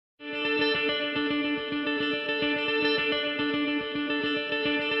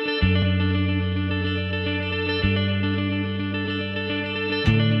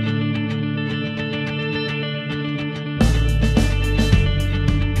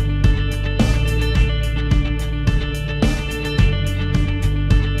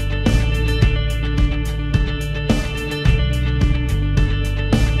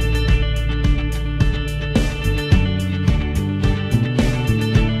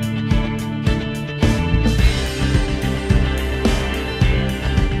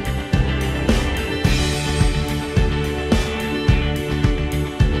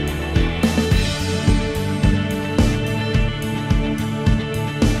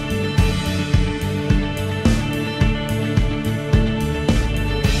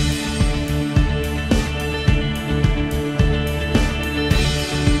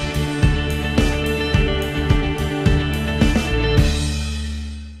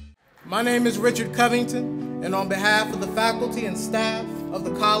My name is Richard Covington, and on behalf of the faculty and staff of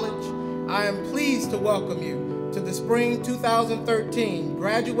the college, I am pleased to welcome you to the Spring 2013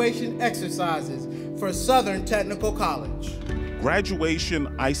 graduation exercises for Southern Technical College.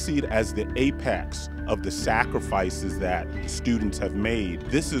 Graduation, I see it as the apex of the sacrifices that students have made.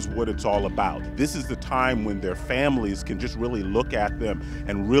 This is what it's all about. This is the time when their families can just really look at them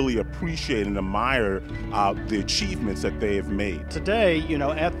and really appreciate and admire the achievements that they have made. Today,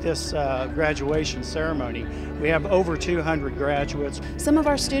 at this graduation ceremony, we have over 200 graduates. Some of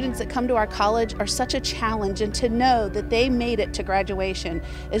our students that come to our college are such a challenge, and to know that they made it to graduation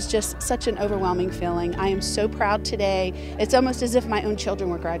is just such an overwhelming feeling. I am so proud today. It's almost as if my own children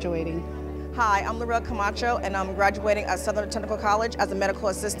were graduating. Hi, I'm Lorel Camacho, and I'm graduating at Southern Technical College as a medical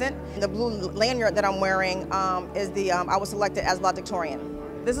assistant. The blue lanyard that I'm wearing is I was selected as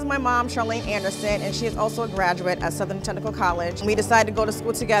valedictorian. This is my mom, Charlene Anderson, and she is also a graduate at Southern Technical College. We decided to go to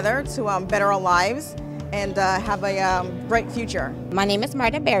school together to better our lives and have a bright future. My name is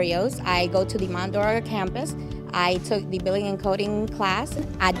Marta Barrios. I go to the Mondora campus. I took the billing and coding class.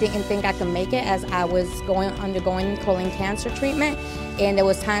 I didn't think I could make it as I was undergoing colon cancer treatment, and there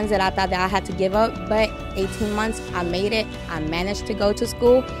was times that I thought that I had to give up, but 18 months I made it. I managed to go to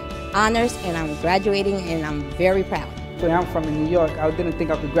school, honors, and I'm graduating, and I'm very proud. Where I'm from in New York, I didn't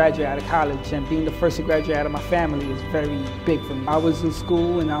think I could graduate out of college, and being the first to graduate out of my family is very big for me. I was in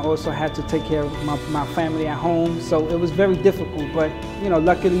school, and I also had to take care of my family at home, so it was very difficult, but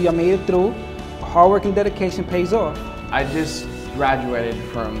luckily I made it through. Hard work and dedication pays off. I just graduated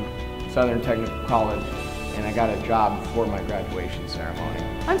from Southern Technical College, and I got a job before my graduation ceremony.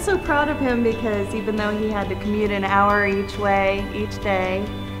 I'm so proud of him because even though he had to commute an hour each way, each day,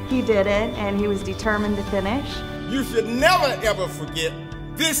 he did it, and he was determined to finish. You should never ever forget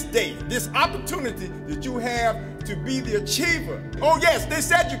this day, this opportunity that you have to be the achiever. Oh yes, they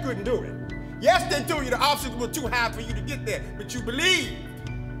said you couldn't do it. Yes, they told you the obstacles were too high for you to get there, but you believed.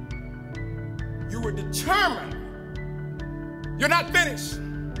 You were determined. You're not finished.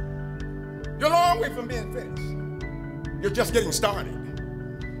 You're a long way from being finished. You're just getting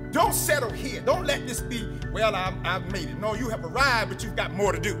started. Don't settle here. Don't let this be, well, I've made it. No, you have arrived, but you've got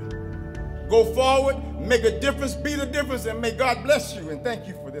more to do. Go forward, make a difference, be the difference, and may God bless you, and thank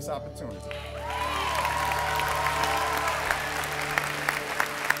you for this opportunity.